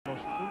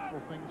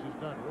things he's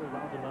done. Really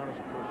rounded him out as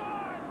a person.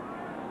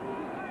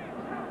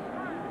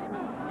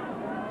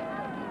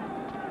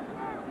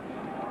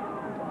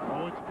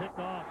 Oh, it's picked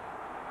off.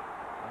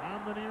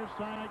 On the near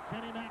side,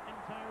 Kenny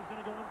McEntyre is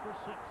going to go in for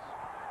 6.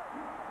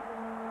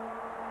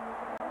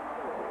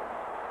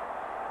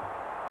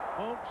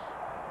 Folks,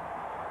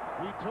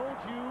 we told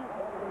you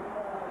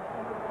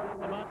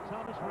about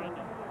Thomas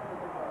Randall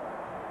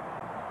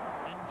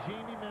and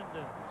Jamie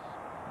Mendez.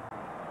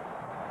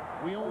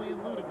 We only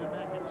alluded to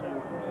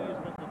McEntyre. He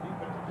has been the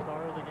defensive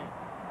star of the game.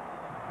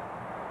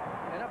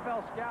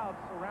 NFL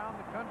scouts around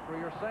the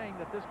country are saying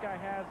that this guy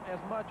has as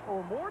much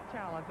or more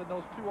talent than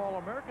those 2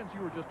 All-Americans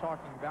you were just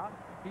talking about.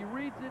 He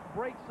reads it,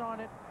 breaks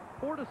on it.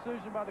 Poor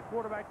decision by the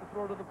quarterback to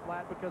throw to the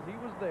flat because he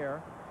was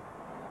there.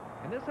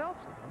 And this helps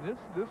him.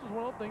 This is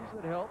one of the things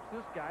that helps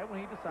this guy when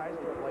he decides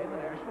to play in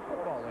the National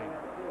Football League.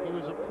 He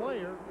was a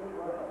player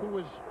who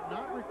was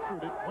not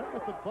recruited, went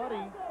with a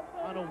buddy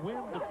on a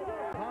whim to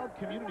Cloud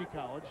Community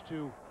College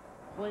to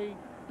play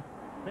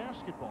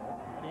basketball,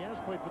 and he has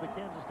played for the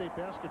Kansas State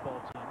basketball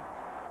team.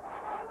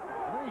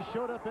 And then he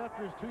showed up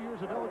after his 2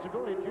 years of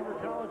eligibility at junior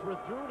college,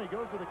 withdrew, and he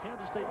goes to the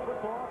Kansas State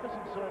football office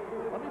and said,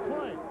 "Let me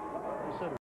play." He said,